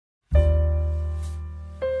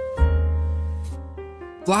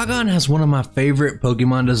Flygon has one of my favorite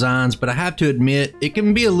Pokemon designs, but I have to admit, it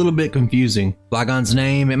can be a little bit confusing. Flygon's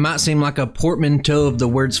name, it might seem like a portmanteau of the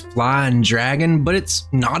words fly and dragon, but it's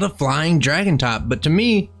not a flying dragon type. But to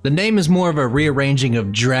me, the name is more of a rearranging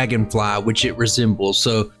of dragonfly, which it resembles.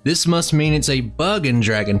 So this must mean it's a bug and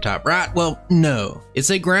dragon type, right? Well, no.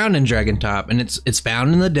 It's a ground and dragon type, and it's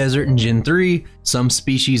found in the desert in Gen 3. Some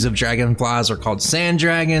species of dragonflies are called sand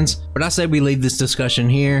dragons, but I say we leave this discussion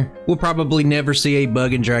here. We'll probably never see a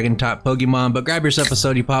bug and dragon type Pokemon, but grab yourself a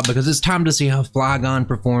Sody Pop because it's time to see how Flygon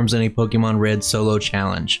performs in a Pokemon Red solo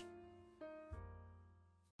challenge.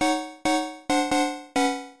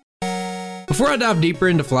 Before I dive deeper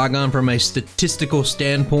into Flygon from a statistical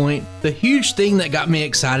standpoint, the huge thing that got me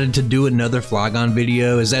excited to do another Flygon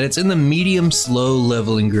video is that it's in the medium slow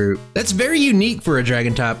leveling group. That's very unique for a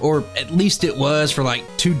dragon type, or at least it was for like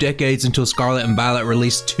 2 decades until Scarlet and Violet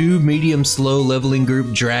released 2 medium slow leveling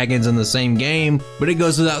group dragons in the same game, but it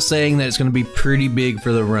goes without saying that it's going to be pretty big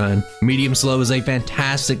for the run. Medium slow is a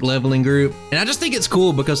fantastic leveling group, and I just think it's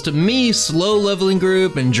cool because to me, slow leveling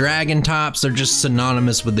group and dragon types are just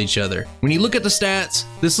synonymous with each other. When you look at the stats,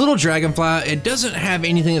 this little dragonfly, it doesn't have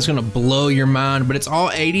anything that's gonna blow your mind, but it's all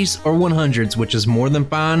 80s or 100s, which is more than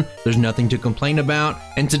fine. There's nothing to complain about.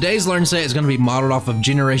 And today's learn set is gonna be modeled off of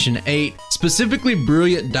Generation 8, specifically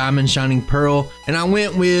Brilliant Diamond Shining Pearl, and I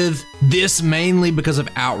went with this mainly because of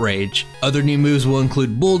Outrage. Other new moves will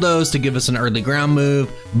include Bulldoze to give us an early ground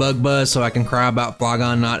move, Bug Buzz so I can cry about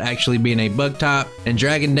Flygon not actually being a bug type, and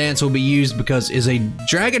Dragon Dance will be used because is a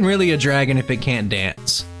dragon really a dragon if it can't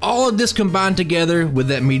dance? All of this combined together with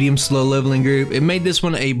that medium slow leveling group, it made this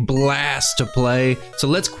one a blast to play. So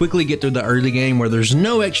let's quickly get through the early game where there's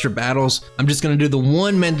no extra battles. I'm just gonna do the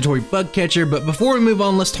one mandatory bug catcher, but before we move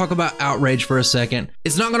on, let's talk about Outrage for a second.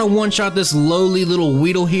 It's not gonna one-shot this lowly little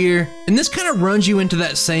Weedle here, and this kind of runs you into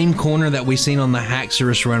that same corner that we seen on the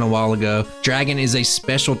Haxorus run a while ago. Dragon is a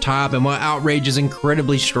special type, and while Outrage is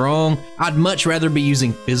incredibly strong, I'd much rather be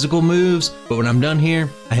using physical moves, but when I'm done here,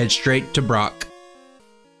 I head straight to Brock.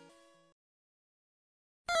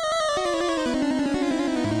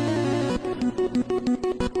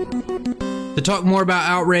 To talk more about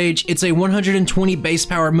Outrage, it's a 120 base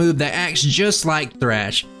power move that acts just like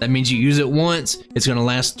Thrash. That means you use it once, it's going to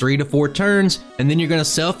last 3 to 4 turns, and then you're going to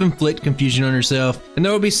self-inflict confusion on yourself. And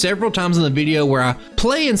there will be several times in the video where I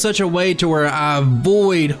play in such a way to where I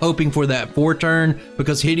avoid hoping for that 4 turn,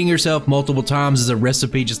 because hitting yourself multiple times is a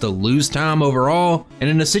recipe just to lose time overall. And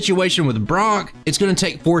in a situation with Brock, it's going to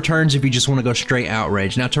take 4 turns if you just want to go straight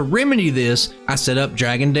Outrage. Now to remedy this, I set up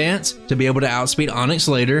Dragon Dance to be able to outspeed Onyx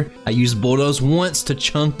later. I use Bulldoze once to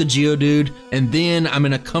chunk the Geodude, and then I'm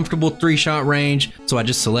in a comfortable 3-shot range, so I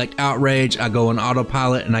just select Outrage, I go on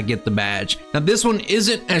autopilot, and I get the badge. Now this one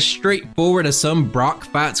isn't as straightforward as some Brock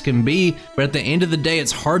fights can be, but at the end of the day,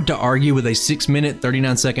 it's hard to argue with a 6-minute,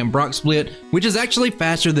 39-second Brock split, which is actually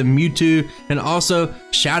faster than Mewtwo. And also,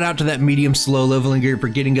 shout out to that medium slow leveling group for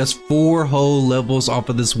getting us 4 whole levels off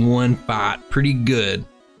of this one fight. Pretty good.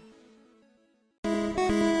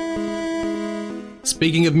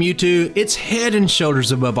 Speaking of Mewtwo, it's head and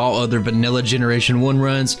shoulders above all other vanilla Generation 1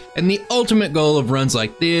 runs, and the ultimate goal of runs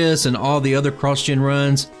like this and all the other cross-gen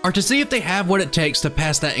runs are to see if they have what it takes to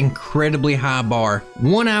pass that incredibly high bar.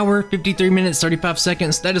 1 hour, 53 minutes, 35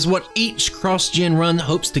 seconds, that is what each cross-gen run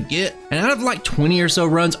hopes to get, and out of like 20 or so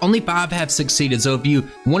runs, only 5 have succeeded, so if you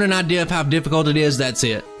want an idea of how difficult it is, that's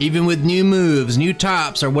it. Even with new moves, new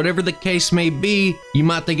types, or whatever the case may be, you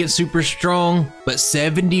might think it's super strong, but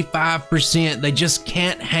 75% they just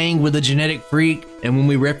can't hang with a genetic freak, and when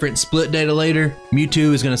we reference split data later,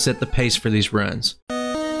 Mewtwo is going to set the pace for these runs.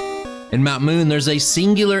 In Mount Moon, there's a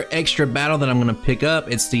singular extra battle that I'm going to pick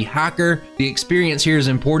up. It's the Hiker. The experience here is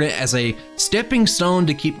important as a stepping stone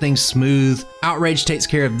to keep things smooth. Outrage takes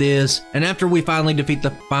care of this, and after we finally defeat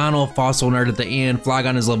the final fossil nerd at the end,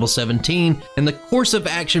 Flygon is level 17, and the course of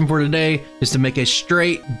action for today is to make a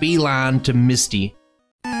straight beeline to Misty.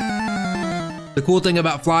 The cool thing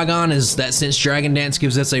about Flygon is that since Dragon Dance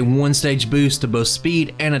gives us a 1-stage boost to both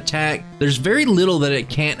speed and attack, there's very little that it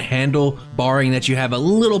can't handle, barring that you have a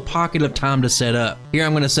little pocket of time to set up. Here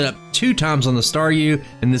I'm going to set up 2 times on the Staryu,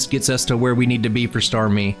 and this gets us to where we need to be for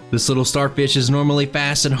Starmie. This little starfish is normally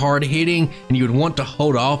fast and hard hitting, and you would want to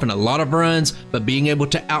hold off in a lot of runs, but being able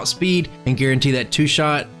to outspeed and guarantee that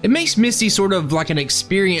 2-shot, it makes Misty sort of like an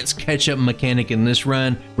experience catch-up mechanic in this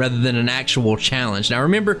run, rather than an actual challenge. Now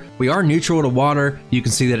remember, we are neutral to water. You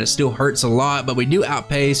can see that it still hurts a lot, but we do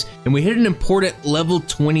outpace, and we hit an important level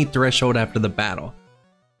 20 threshold after the battle.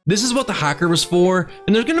 This is what the hiker was for,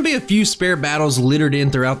 and there's going to be a few spare battles littered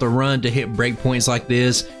in throughout the run to hit breakpoints like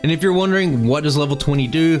this. And if you're wondering what does level 20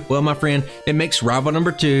 do, well my friend, it makes rival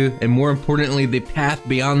number 2, and more importantly the path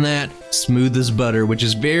beyond that, smooth as butter, which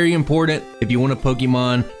is very important if you want a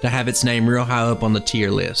Pokemon to have its name real high up on the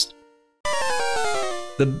tier list.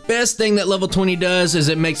 The best thing that level 20 does is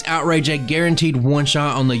it makes Outrage a guaranteed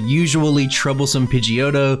one-shot on the usually troublesome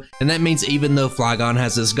Pidgeotto, and that means even though Flygon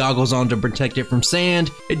has its goggles on to protect it from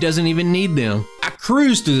sand, it doesn't even need them. I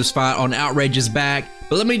cruised through this fight on Outrage's back,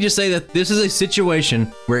 but let me just say that this is a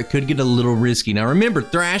situation where it could get a little risky. Now remember,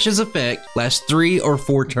 Thrash's effect lasts 3 or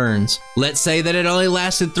 4 turns. Let's say that it only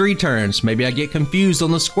lasted 3 turns. Maybe I get confused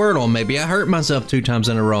on the Squirtle, maybe I hurt myself 2 times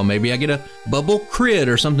in a row, maybe I get a bubble crit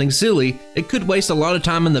or something silly. It could waste a lot of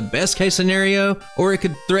time in the best case scenario, or it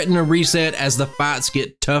could threaten a reset as the fights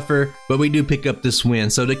get tougher, but we do pick up this win.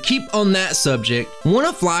 So to keep on that subject, one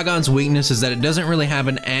of Flygon's weaknesses is that it doesn't really have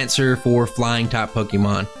an answer for flying type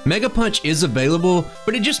Pokemon. Mega Punch is available,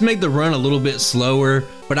 but it just made the run a little bit slower,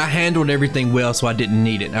 but I handled everything well, so I didn't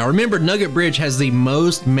need it. Now remember, Nugget Bridge has the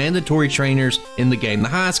most mandatory trainers in the game, the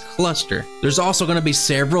highest cluster. There's also going to be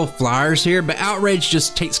several flyers here, but Outrage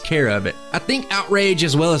just takes care of it. I think Outrage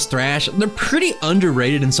as well as Thrash, they're pretty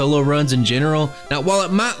underrated in solo runs in general. Now while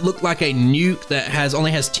it might look like a nuke that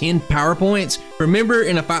only has 10 power points, remember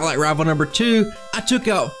in a fight like rival number 2, I took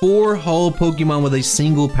out 4 whole Pokemon with a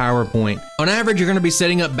single power point. On average, you're going to be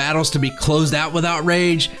setting up battles to be closed out with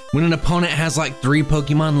Outrage when an opponent has like 3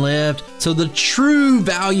 Pokemon left. So the true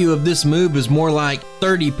value of this move is more like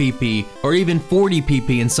 30 PP or even 40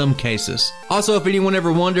 PP in some cases. Also, if anyone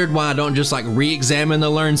ever wondered why I don't just like re-examine the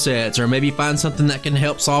learn sets or maybe find something that can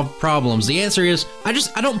help solve problems, the answer is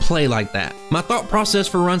I don't play like that. My thought process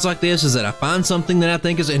for runs like this is that I find something that I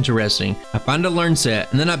think is interesting, I find a learn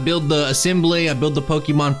set, and then I build the assembly, I build the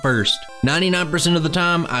Pokemon first. 99% of the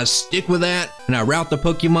time, I stick with that and I route the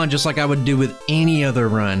Pokemon just like I would do with any other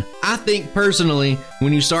run. I think personally,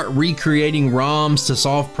 when you start recreating ROMs to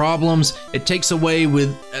solve problems, it takes away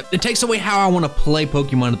how I want to play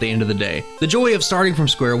Pokemon at the end of the day. The joy of starting from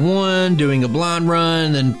square one, doing a blind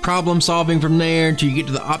run, and problem solving from there until you get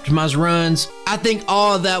to the optimized runs. I think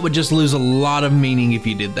all of that would just lose a lot of meaning if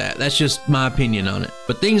you did that. That's just my opinion on it.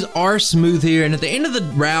 But things are smooth here, and at the end of the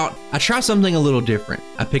route, I try something a little different.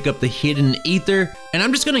 I pick up the Hidden Ether, and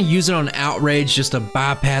I'm just going to use it on Outrage just to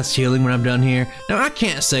bypass healing when I'm done here. Now, I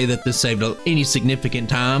can't say that this saved any significant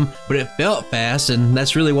time, but it felt fast, and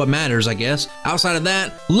that's really what matters, I guess. Outside of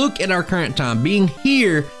that, look at our current time. Being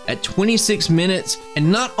here at 26 minutes,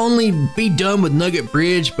 and not only be done with Nugget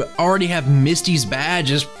Bridge, but already have Misty's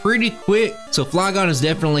badge is pretty quick. So Flygon is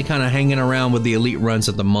definitely kind of hanging around with the elite runs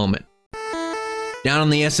at the moment. Down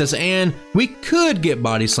on the SSN, we could get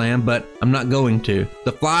Body Slam, but I'm not going to.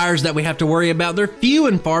 The flyers that we have to worry about, they're few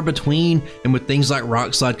and far between, and with things like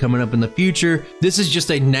Rock Slide coming up in the future, this is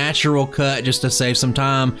just a natural cut just to save some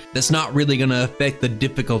time that's not really going to affect the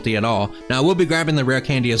difficulty at all. Now, we'll be grabbing the rare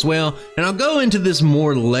candy as well, and I'll go into this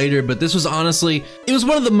more later, but this was honestly, it was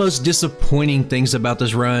one of the most disappointing things about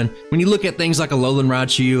this run. When you look at things like a Alolan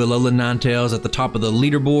Raichu, Alolan Ninetales at the top of the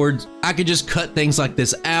leaderboards, I could just cut things like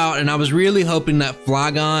this out, and I was really hoping that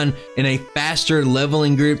Flygon in a faster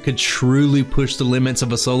leveling group could truly push the limits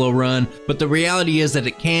of a solo run, but the reality is that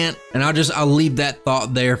it can't, and I'll leave that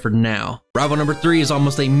thought there for now. Rival number 3 is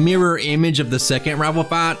almost a mirror image of the second rival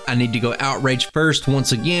fight. I need to go Outrage first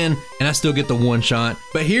once again, and I still get the one shot.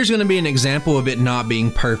 But here's going to be an example of it not being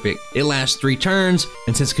perfect. It lasts 3 turns,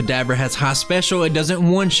 and since Kadabra has high special, it doesn't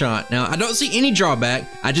one shot. Now, I don't see any drawback.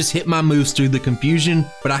 I just hit my moves through the confusion,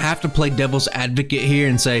 but I have to play devil's advocate here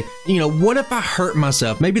and say, you know, what if I hurt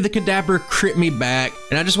myself? Maybe the Kadabra crit me back,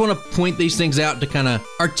 and I just want to point these things out to kind of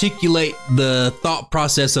articulate the thought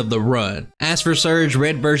process of the run. As for Surge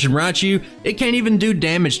Red version Raichu, it can't even do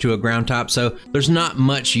damage to a ground type, so there's not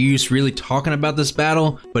much use really talking about this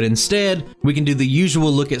battle, but instead, we can do the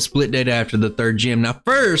usual look at split data after the 3rd gym. Now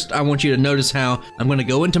first, I want you to notice how I'm going to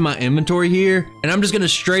go into my inventory here, and I'm just going to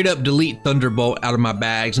straight up delete Thunderbolt out of my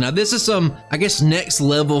bags. Now this is some, I guess, next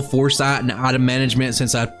level foresight and item management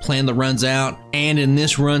since I planned the runs out, and in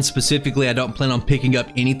this run specifically, I don't plan on picking up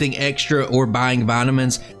anything extra or buying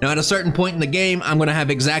vitamins. Now at a certain point in the game, I'm going to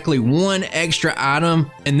have exactly 1 extra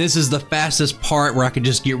item, and this is the fastest part where I could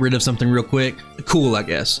just get rid of something real quick. Cool, I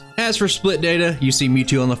guess. As for split data, you see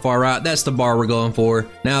Mewtwo on the far right. That's the bar we're going for.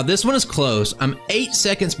 Now, this one is close. I'm 8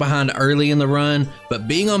 seconds behind early in the run, but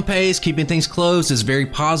being on pace, keeping things close is very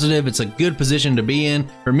positive. It's a good position to be in.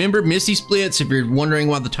 Remember, Misty splits, if you're wondering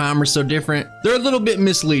why the timer's so different, they're a little bit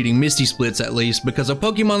misleading, Misty splits at least. least, because a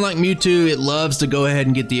Pokemon like Mewtwo, it loves to go ahead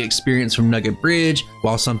and get the experience from Nugget Bridge,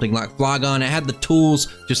 while something like Flygon, it had the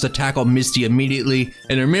tools just to tackle Misty immediately.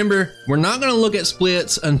 And remember, we're not going to look at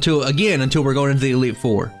splits until we're going into the Elite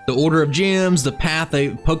Four. The order of gyms, the path a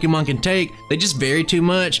Pokemon can take, they just vary too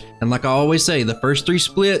much. And like I always say, the first 3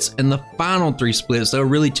 splits and the final 3 splits, they'll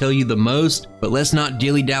really tell you the most. But let's not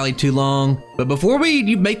dilly-dally too long. But before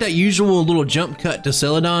we make that usual little jump cut to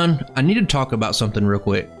Celadon, I need to talk about something real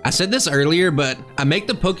quick. I said this earlier, but I make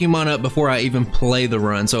the Pokemon up before I even play the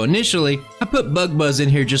run. So initially, I put Bug Buzz in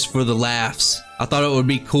here just for the laughs. I thought it would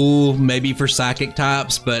be cool maybe for psychic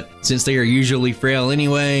types, but since they are usually frail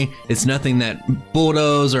anyway, it's nothing that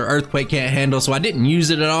Bulldoze or Earthquake can't handle, so I didn't use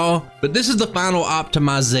it at all. But this is the final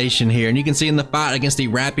optimization here, and you can see in the fight against the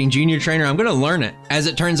Rapping Junior Trainer, I'm gonna learn it. As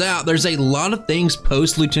it turns out, there's a lot of things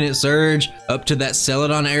post Lieutenant Surge up to that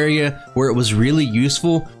Celadon area where it was really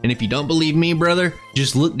useful, and if you don't believe me, brother,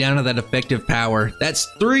 just look down at that effective power. That's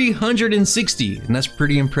 360, and that's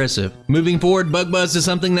pretty impressive. Moving forward, Bug Buzz is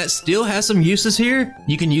something that still has some uses here.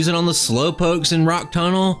 You can use it on the Slowpokes in Rock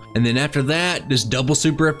Tunnel, and then after that, just double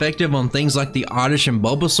super effective on things like the Oddish and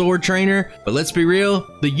Bulbasaur trainer. But let's be real,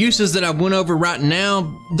 the uses that I've went over right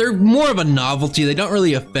now, they're more of a novelty. They don't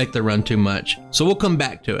really affect the run too much, so we'll come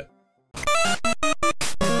back to it.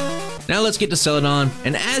 Now let's get to Celadon,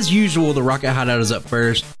 and as usual, the Rocket Hideout is up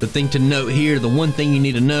first. The thing to note here, the one thing you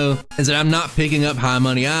need to know, is that I'm not picking up high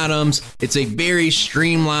money items. It's a very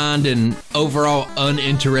streamlined and overall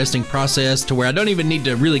uninteresting process to where I don't even need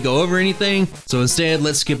to really go over anything. So instead,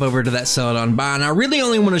 let's skip over to that Celadon buy. And I really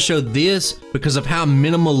only want to show this because of how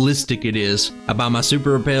minimalistic it is. I buy my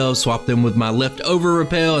Super Repels, swap them with my leftover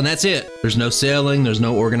Repel, and that's it. There's no selling, there's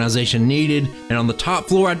no organization needed. And on the top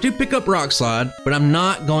floor, I do pick up Rock Slide, but I'm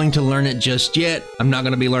not going to learn it just yet. I'm not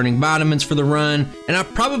going to be learning vitamins for the run, and I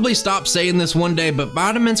probably stopped saying this one day, but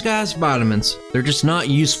vitamins, guys, vitamins, they're just not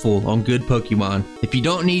useful on good Pokemon. If you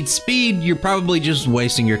don't need speed, you're probably just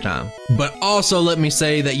wasting your time. But also let me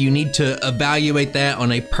say that you need to evaluate that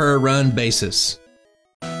on a per run basis.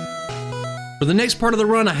 For the next part of the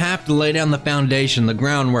run, I have to lay down the foundation, the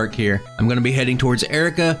groundwork here. I'm going to be heading towards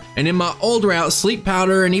Erica, and in my old route, Sleep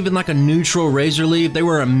Powder and even like a neutral Razor Leaf, they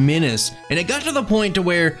were a menace. And it got to the point to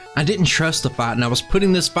where I didn't trust the fight, and I was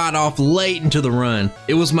putting this fight off late into the run.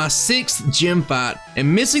 It was my 6th gym fight,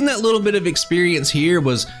 and missing that little bit of experience here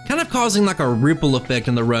was kind of causing like a ripple effect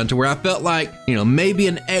in the run to where I felt like, you know, maybe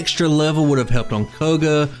an extra level would have helped on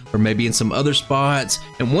Koga, or maybe in some other spots.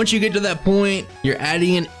 And once you get to that point, you're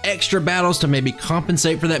adding in extra battles to maybe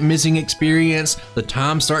compensate for that missing experience. The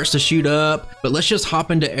time starts to shoot up, but let's just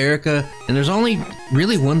hop into Erica, and there's only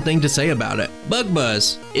really one thing to say about it. Bug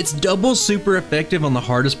Buzz. It's double super effective on the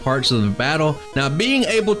hardest parts of the battle. Now, being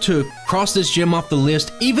able to cross this gym off the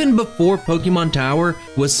list even before Pokemon Tower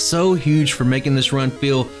was so huge for making this run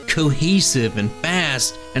feel cohesive and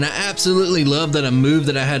fast, and I absolutely love that a move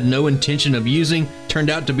that I had no intention of using turned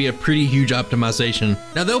out to be a pretty huge optimization.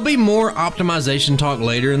 Now, there'll be more optimization talk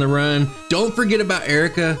later in the run. Don't forget about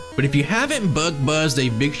Erica, but if you haven't Bug Buzzed a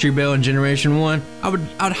Victory Bell in Generation 1,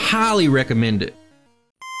 I'd highly recommend it.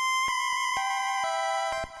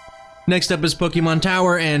 Next up is Pokemon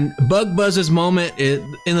Tower, and Bug Buzz's moment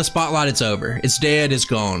in the spotlight, it's over. It's dead, it's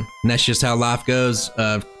gone. And that's just how life goes.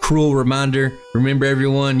 Cruel reminder. Remember,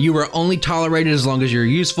 everyone, you are only tolerated as long as you're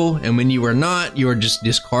useful, and when you are not, you are just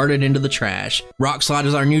discarded into the trash. Rock Slide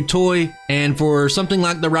is our new toy, and for something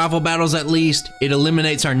like the rival battles at least, it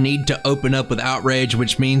eliminates our need to open up with Outrage,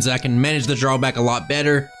 which means I can manage the drawback a lot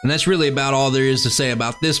better. And that's really about all there is to say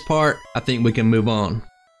about this part. I think we can move on.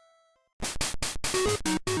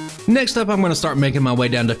 Next up, I'm going to start making my way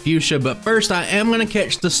down to Fuchsia, but first I am going to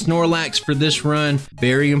catch the Snorlax for this run.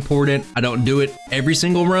 Very important. I don't do it every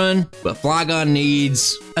single run, but Flygon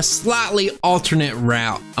needs a slightly alternate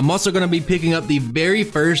route. I'm also going to be picking up the very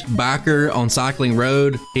first biker on Cycling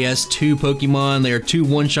Road. He has 2 Pokemon. They are 2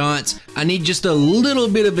 one-shots. I need just a little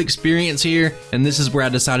bit of experience here, and this is where I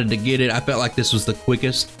decided to get it. I felt like this was the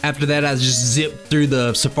quickest. After that, I just zipped through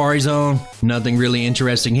the Safari Zone. Nothing really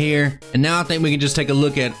interesting here. And now I think we can just take a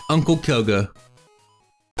look at Uncle Koga.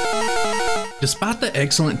 Despite the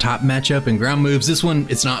excellent type matchup and ground moves, this one,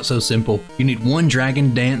 it's not so simple. You need 1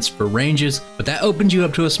 Dragon Dance for ranges, but that opens you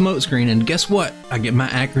up to a smoke screen, and guess what? I get my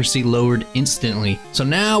accuracy lowered instantly. So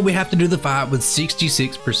now we have to do the fight with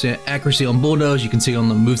 66% accuracy on Bulldoze. You can see on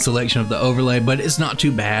the move selection of the overlay, but it's not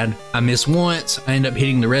too bad. I miss once, I end up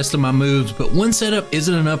hitting the rest of my moves, but 1 setup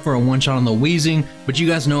isn't enough for a one-shot on the Weezing. But you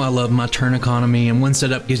guys know I love my turn economy, and 1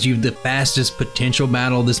 setup gives you the fastest potential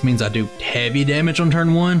battle. This means I do heavy damage on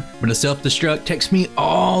turn 1, but a self-destruct truck takes me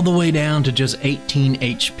all the way down to just 18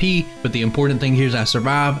 HP, but the important thing here is I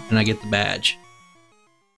survive and I get the badge.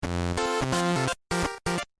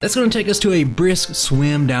 That's going to take us to a brisk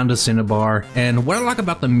swim down to Cinnabar, and what I like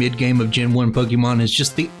about the mid-game of Gen 1 Pokemon is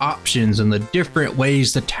just the options and the different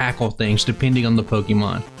ways to tackle things depending on the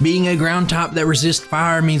Pokemon. Being a ground type that resists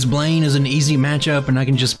fire means Blaine is an easy matchup and I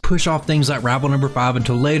can just push off things like Rival number 5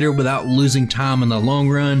 until later without losing time in the long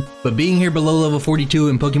run, but being here below level 42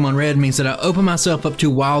 in Pokemon Red means that I open myself up to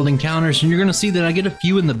wild encounters, and you're going to see that I get a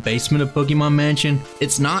few in the basement of Pokemon Mansion.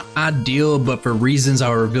 It's not ideal, but for reasons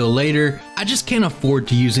I'll reveal later, I just can't afford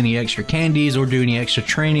to use any extra candies or do any extra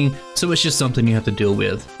training, so it's just something you have to deal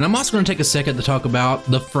with. And I'm also going to take a second to talk about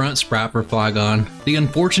the front sprite for Flygon. The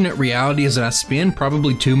unfortunate reality is that I spend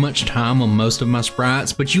probably too much time on most of my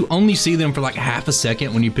sprites, but you only see them for like half a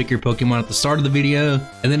second when you pick your Pokemon at the start of the video,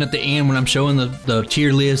 and then at the end when I'm showing the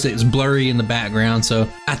tier list, it's blurry in the background. So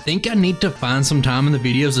I think I need to find some time in the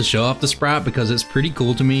videos to show off the sprite because it's pretty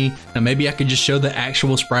cool to me. Now maybe I could just show the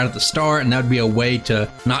actual sprite at the start, and that would be a way to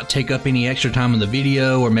not take up any extra time in the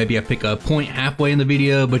video, or maybe I pick a point halfway in the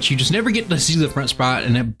video, but you just never get to see the front sprite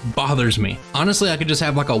and it bothers me. Honestly, I could just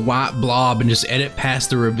have like a white blob and just edit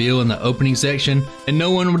past the reveal in the opening section and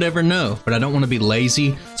no one would ever know, but I don't want to be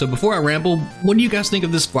lazy. So before I ramble, what do you guys think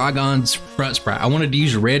of this Flygon's front sprite? I wanted to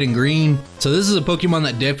use red and green. So this is a Pokemon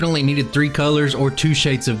that definitely needed 3 colors or 2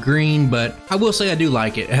 shades of green, but I will say I do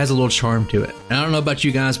like it. It has a little charm to it. And I don't know about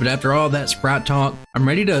you guys, but after all that sprite talk, I'm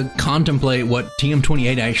ready to contemplate what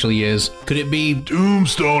TM28 actually is. Could it be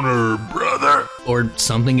Doomstoner, brother? Or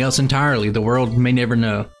something else entirely? The world may never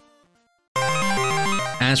know.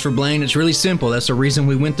 As for Blaine, it's really simple. That's the reason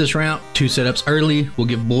we went this route. 2 setups early. We'll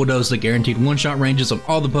give Bulldoze the guaranteed one-shot ranges of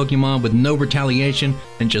all the Pokemon with no retaliation,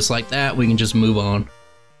 and just like that, we can just move on.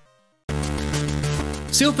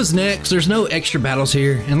 Sylph is next. There's no extra battles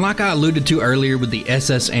here, and like I alluded to earlier with the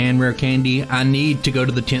SS and rare candy, I need to go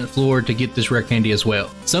to the 10th floor to get this rare candy as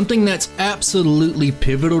well. Something that's absolutely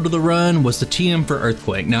pivotal to the run was the TM for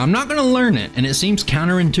Earthquake. Now I'm not going to learn it, and it seems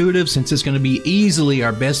counterintuitive since it's going to be easily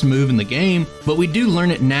our best move in the game, but we do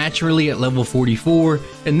learn it naturally at level 44,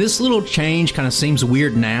 and this little change kind of seems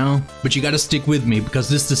weird now, but you got to stick with me because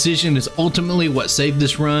this decision is ultimately what saved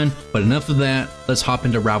this run. But enough of that, let's hop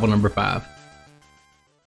into Rival number 5.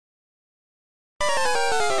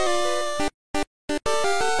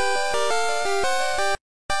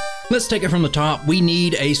 Let's take it from the top. We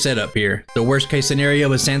need a setup here. The worst case scenario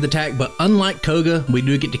is Sand Attack, but unlike Koga, we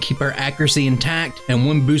do get to keep our accuracy intact, and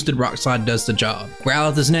 1 boosted Rock Slide does the job.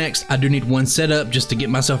 Growlithe is next. I do need 1 setup just to get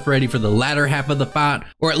myself ready for the latter half of the fight,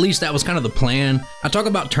 or at least that was kind of the plan. I talk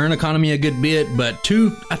about turn economy a good bit, but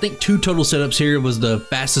I think 2 total setups here was the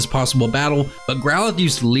fastest possible battle, but Growlithe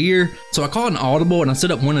used Leer, so I call it an audible and I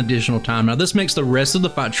set up 1 additional time. Now this makes the rest of the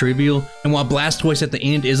fight trivial, and while Blastoise at the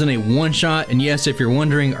end isn't a one-shot, and yes, if you're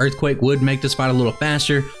wondering, Earthquake would make this fight a little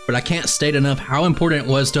faster, but I can't state enough how important it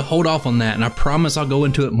was to hold off on that, and I promise I'll go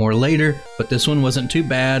into it more later, but this one wasn't too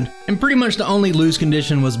bad, and pretty much the only lose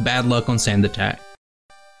condition was bad luck on Sand Attack.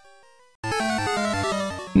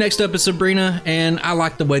 Next up is Sabrina, and I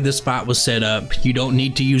like the way this fight was set up. You don't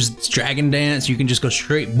need to use Dragon Dance, you can just go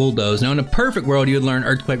straight Bulldoze. Now in a perfect world, you would learn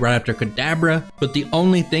Earthquake right after Kadabra, but the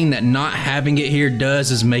only thing that not having it here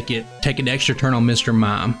does is make it take an extra turn on Mr.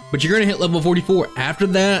 Mime. But you're gonna hit level 44 after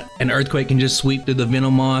that, and Earthquake can just sweep through the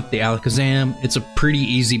Venomoth, the Alakazam. It's a pretty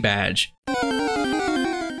easy badge.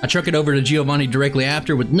 I truck it over to Giovanni directly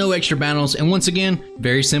after with no extra battles, and once again,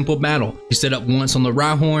 very simple battle. You set up once on the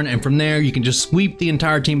Rhyhorn, and from there you can just sweep the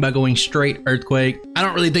entire team by going straight Earthquake. I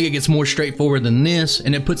don't really think it gets more straightforward than this,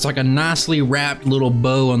 and it puts like a nicely wrapped little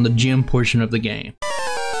bow on the gym portion of the game.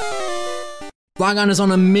 Flygon is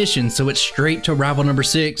on a mission, so it's straight to Rival number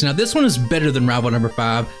 6. Now this one is better than Rival number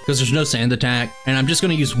 5 because there's no Sand Attack, and I'm just going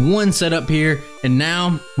to use 1 setup here, and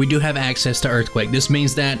now we do have access to Earthquake. This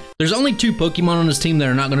means that there's only 2 Pokemon on this team that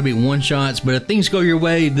are not going to be one-shots, but if things go your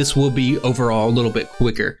way, this will be overall a little bit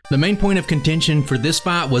quicker. The main point of contention for this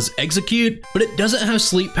fight was Execute, but it doesn't have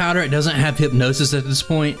Sleep Powder, it doesn't have Hypnosis at this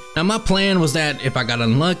point. Now my plan was that if I got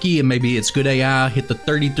unlucky and maybe it's good AI, hit the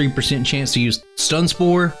 33% chance to use Stun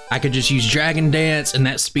Spore, I could just use Dragon Dance, and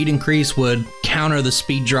that speed increase would counter the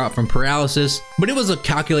speed drop from paralysis. But it was a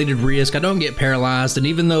calculated risk. I don't get paralyzed, and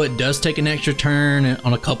even though it does take an extra turn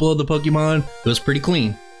on a couple of the Pokemon, it was pretty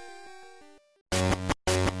clean.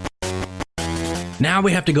 Now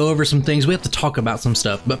we have to go over some things. We have to talk about some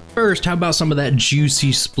stuff. But first, how about some of that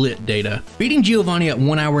juicy split data? Beating Giovanni at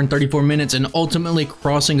 1 hour and 34 minutes and ultimately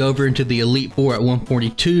crossing over into the Elite Four at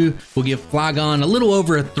 142 will give Flygon a little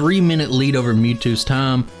over a 3-minute lead over Mewtwo's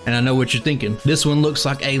time. And I know what you're thinking. This one looks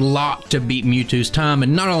like a lot to beat Mewtwo's time.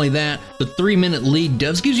 And not only that, the 3-minute lead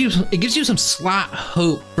gives you some slight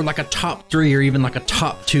hope for like a top 3 or even like a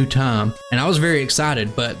top 2 time. And I was very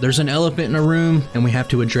excited, but there's an elephant in the room and we have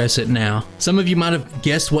to address it now. Some of you might have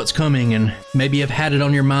guessed what's coming and maybe have had it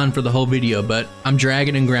on your mind for the whole video, but I'm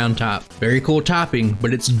Dragon and Ground type. Very cool typing,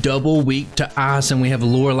 but it's double weak to ice, and we have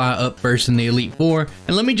Lorelei up first in the Elite Four.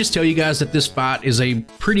 And let me just tell you guys that this fight is a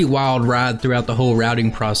pretty wild ride throughout the whole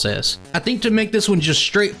routing process. I think to make this one just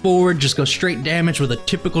straightforward, just go straight damage with a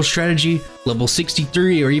typical strategy, level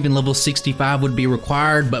 63 or even level 65 would be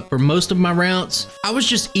required, but for most of my routes, I was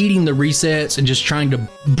just eating the resets and just trying to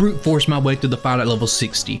brute force my way through the fight at level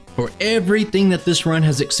 60. For everything that this run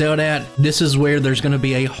has excelled at, this is where there's going to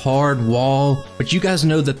be a hard wall, but you guys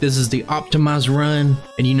know that this is the optimized run,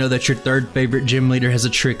 and you know that your third favorite gym leader has a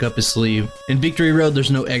trick up his sleeve. In Victory Road, there's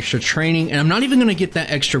no extra training, and I'm not even going to get that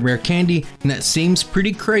extra rare candy, and that seems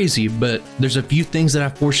pretty crazy, but there's a few things that I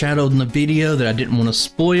foreshadowed in the video that I didn't want to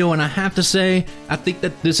spoil, and I have to say, I think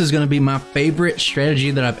that this is going to be my favorite strategy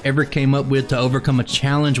that I've ever came up with to overcome a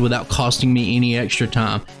challenge without costing me any extra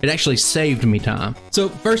time. It actually saved me time. So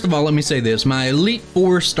first of all, let me say this. My Elite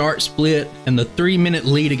Four start split and the 3-minute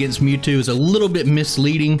lead against Mewtwo is a little bit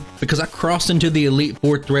misleading because I crossed into the Elite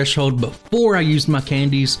Four threshold before I used my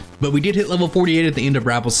candies, but we did hit level 48 at the end of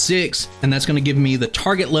Rival 6, and that's going to give me the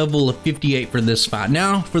target level of 58 for this fight.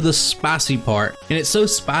 Now for the spicy part, and it's so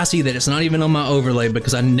spicy that it's not even on my overlay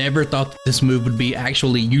because I never thought that this move would be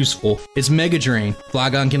actually useful. It's Mega Drain.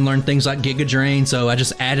 Flygon can learn things like Giga Drain, so I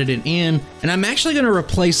just added it in, and I'm actually going to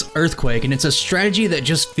replace Earthquake, and it's a strategy that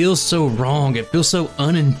just feels so wrong. It feels so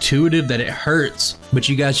unintuitive that it hurts. But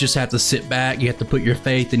you guys just have to sit back, you have to put your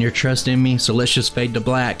faith and your trust in me, so let's just fade to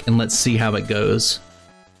black and let's see how it goes.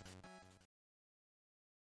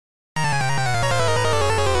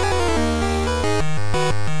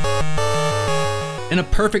 In a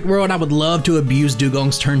perfect world, I would love to abuse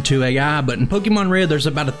Dugong's turn 2 AI, but in Pokemon Red, there's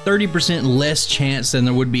about a 30% less chance than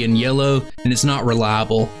there would be in Yellow, and it's not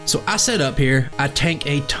reliable. So I set up here, I tank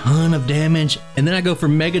a ton of damage, and then I go for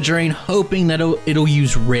Mega Drain, hoping that it'll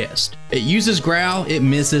use Rest. It uses Growl, it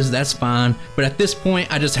misses, that's fine, but at this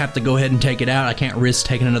point, I just have to go ahead and take it out. I can't risk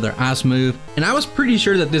taking another Ice move, and I was pretty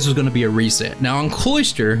sure that this was going to be a reset. Now on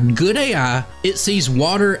Cloyster, good AI, it sees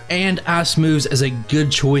Water and Ice moves as a good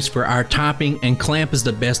choice for our typing, and Clamp is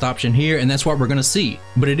the best option here, and that's what we're going to see.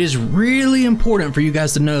 But it is really important for you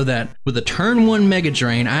guys to know that with a turn 1 Mega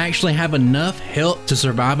Drain, I actually have enough health to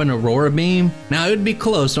survive an Aurora Beam. Now it would be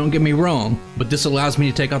close, don't get me wrong, but this allows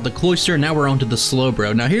me to take out the Cloyster, and now we're on to the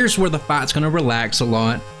Slowbro. Now here's where the fight's going to relax a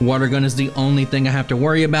lot. Water Gun is the only thing I have to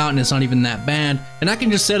worry about, and it's not even that bad, and I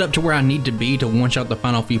can just set up to where I need to be to one-shot the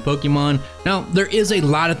final few Pokemon. Now there is a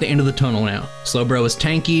light at the end of the tunnel now. Slowbro is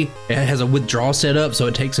tanky, it has a withdrawal set up, so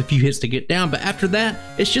it takes a few hits to get down, but after that,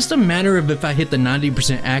 it's just a matter of if I hit the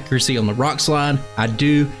 90% accuracy on the Rock Slide. I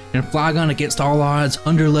do, and Flygon against all odds,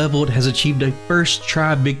 underleveled, has achieved a first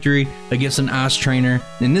try victory against an Ice Trainer,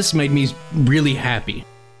 and this made me really happy.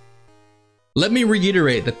 Let me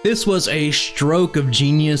reiterate that this was a stroke of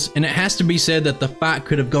genius, and it has to be said that the fight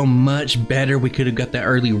could have gone much better. We could have got that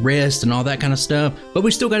early rest and all that kind of stuff, but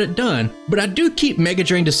we still got it done. But I do keep Mega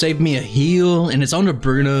Drain to save me a heal, and it's on to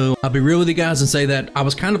Bruno. I'll be real with you guys and say that I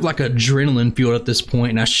was kind of like adrenaline fueled at this point,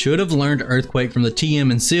 and I should have learned Earthquake from the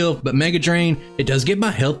TM and Sylph, but Mega Drain, it does get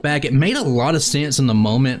my health back. It made a lot of sense in the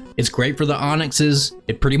moment. It's great for the Onyxes.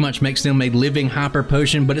 It pretty much makes them a living Hyper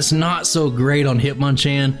Potion, but it's not so great on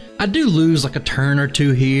Hitmonchan. I do lose like a turn or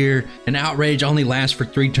two here, and Outrage only lasts for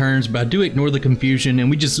 3 turns, but I do ignore the confusion, and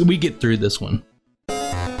we get through this one.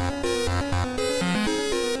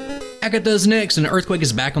 Agatha's next, and Earthquake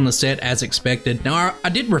is back on the set as expected. Now, I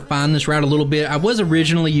did refine this route a little bit. I was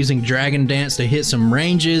originally using Dragon Dance to hit some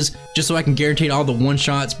ranges, just so I can guarantee all the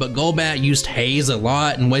one-shots, but Golbat used Haze a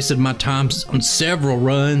lot and wasted my time on several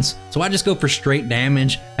runs, so I just go for straight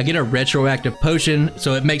damage. I get a retroactive potion,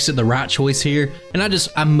 so it makes it the right choice here, and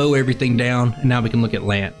I mow everything down, and now we can look at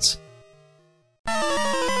Lance.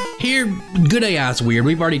 Here, good AI is weird.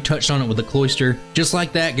 We've already touched on it with the Cloyster. Just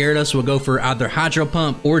like that, Gyarados will go for either Hydro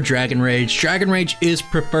Pump or Dragon Rage. Dragon Rage is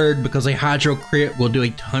preferred because a Hydro Crit will do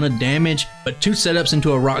a ton of damage, but 2 setups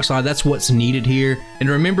into a rock slide, that's what's needed here. And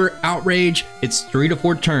remember, Outrage, it's 3 to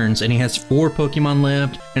 4 turns, and he has 4 Pokemon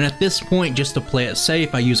left. And at this point, just to play it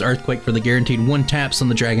safe, I use Earthquake for the guaranteed 1 taps on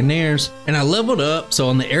the Dragonairs. And I leveled up, so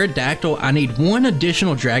on the Aerodactyl, I need 1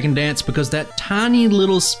 additional Dragon Dance because that tiny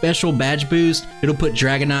little special badge boost, it'll put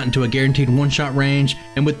Dragonite into a guaranteed 1-shot range.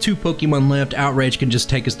 And with 2 Pokemon left, Outrage can just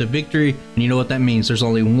take us to victory. And you know what that means, there's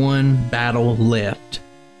only 1 battle left.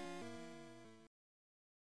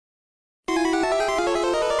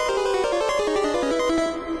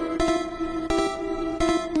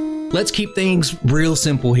 Let's keep things real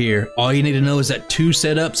simple here. All you need to know is that 2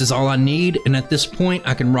 setups is all I need, and at this point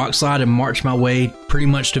I can rock slide and march my way pretty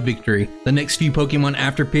much to victory. The next few Pokemon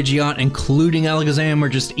after Pidgeot, including Alakazam, are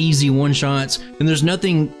just easy 1-shots, and there's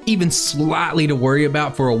nothing even slightly to worry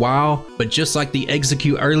about for a while. But just like the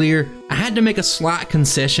Execute earlier, I had to make a slight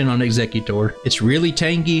concession on Executor. It's really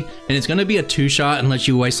tanky, and it's going to be a 2-shot unless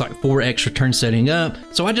you waste like 4 extra turns setting up.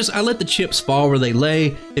 So I let the chips fall where they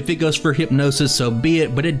lay. If it goes for Hypnosis, so be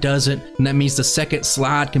it, but it doesn't, and that means the second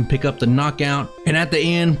slide can pick up the knockout. And at the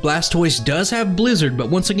end, Blastoise does have Blizzard, but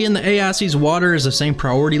once again, the AI sees water is the same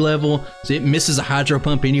priority level, so it misses a Hydro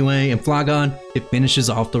Pump anyway, and Flygon, it finishes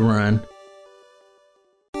off the run.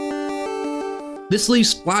 This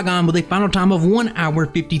leaves Flygon with a final time of 1 hour,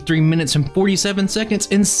 53 minutes, and 47 seconds,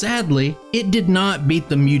 and sadly, it did not beat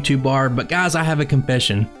the Mewtwo bar. But guys, I have a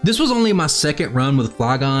confession. This was only my 2nd run with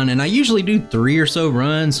Flygon, and I usually do 3 or so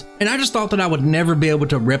runs, and I just thought that I would never be able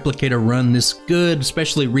to replicate a run this good,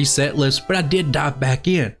 especially resetless, but I did dive back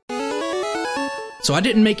in. So I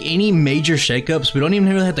didn't make any major shakeups. We don't even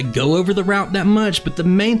really have to go over the route that much, but the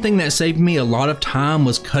main thing that saved me a lot of time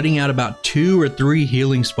was cutting out about 2 or 3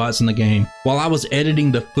 healing spots in the game. While I was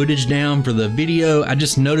editing the footage down for the video, I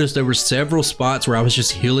just noticed there were several spots where I was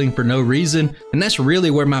just healing for no reason, and that's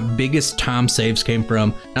really where my biggest time saves came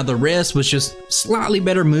from. Now the rest was just slightly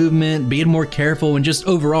better movement, being more careful, and just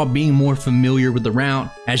overall being more familiar with the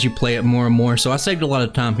route as you play it more and more, so I saved a lot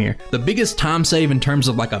of time here. The biggest time save in terms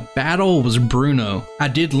of like a battle was Bruno. I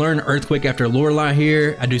did learn Earthquake after Lorelei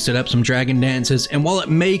here. I do set up some Dragon Dances, and while it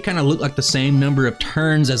may kind of look like the same number of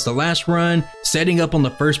turns as the last run, setting up on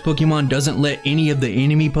the first Pokemon doesn't let any of the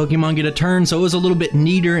enemy Pokemon get a turn, so it was a little bit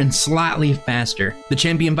neater and slightly faster. The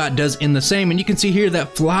champion fight does end the same, and you can see here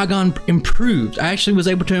that Flygon improved. I actually was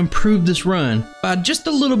able to improve this run by just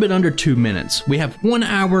a little bit under 2 minutes. We have 1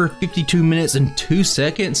 hour, 52 minutes, and 2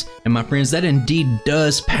 seconds, and my friends, that indeed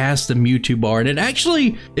does pass the Mewtwo bar, and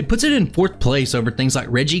it puts it in 4th place over things like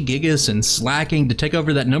Regigigas and Slacking to take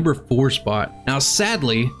over that number 4 spot. Now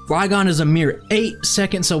sadly, Flygon is a mere 8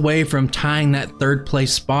 seconds away from tying that 3rd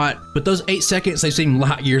place spot, but those 8 seconds, they seem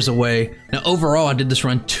light years away. Now overall, I did this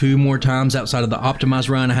run 2 more times outside of the optimized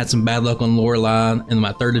run. I had some bad luck on Lorelei in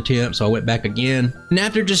my 3rd attempt, so I went back again. And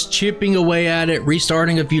after just chipping away at it,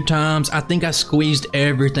 restarting a few times, I think I squeezed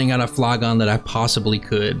everything out of Flygon that I possibly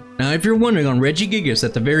could. Now if you're wondering, on Regigigas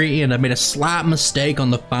at the very end, I made a slight mistake on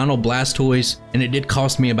the final Blastoise, and it did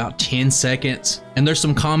cost me about 10 seconds. And there's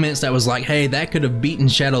some comments that was like, hey, that could have beaten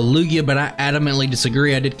Shadow Lugia, but I adamantly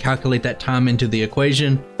disagree. I did calculate that time into the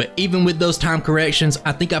equation. But even with those time corrections,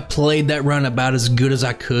 I think I played that run about as good as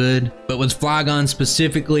I could. But with Flygon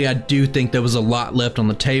specifically, I do think there was a lot left on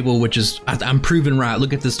the table, which is, I'm proven right.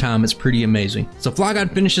 Look at this time, it's pretty amazing. So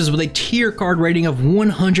Flygon finishes with a tier card rating of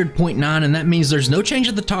 100.9, and that means there's no change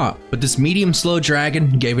at the top. But this medium slow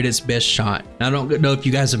dragon gave it its best shot. Now, I don't know if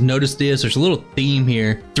you guys have noticed this, there's a little theme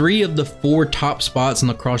here. 3 of the 4 top spots on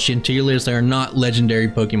the Cross Gen tier list, they are not legendary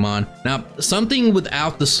Pokemon. Now, something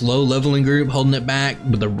without the slow leveling group holding it back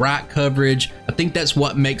with the right coverage, I think that's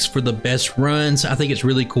what makes for the best runs. I think it's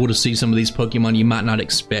really cool to see some of these Pokemon you might not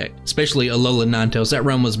expect, especially Alola Ninetales. That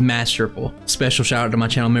run was masterful. Special shout out to my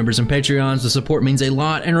channel members and Patreons. The support means a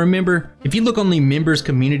lot. And remember, if you look on the members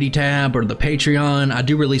community tab or the Patreon, I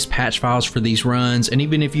do release patch files for these runs. And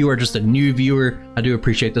even if you are just a new viewer, I do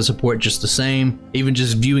appreciate the support just the same. Even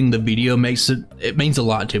just viewing the video it means a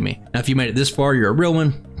lot to me. Now, if you made it this far, you're a real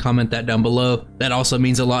one. Comment that down below. That also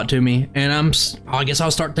means a lot to me. And I guess I'll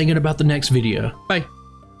start thinking about the next video. Bye.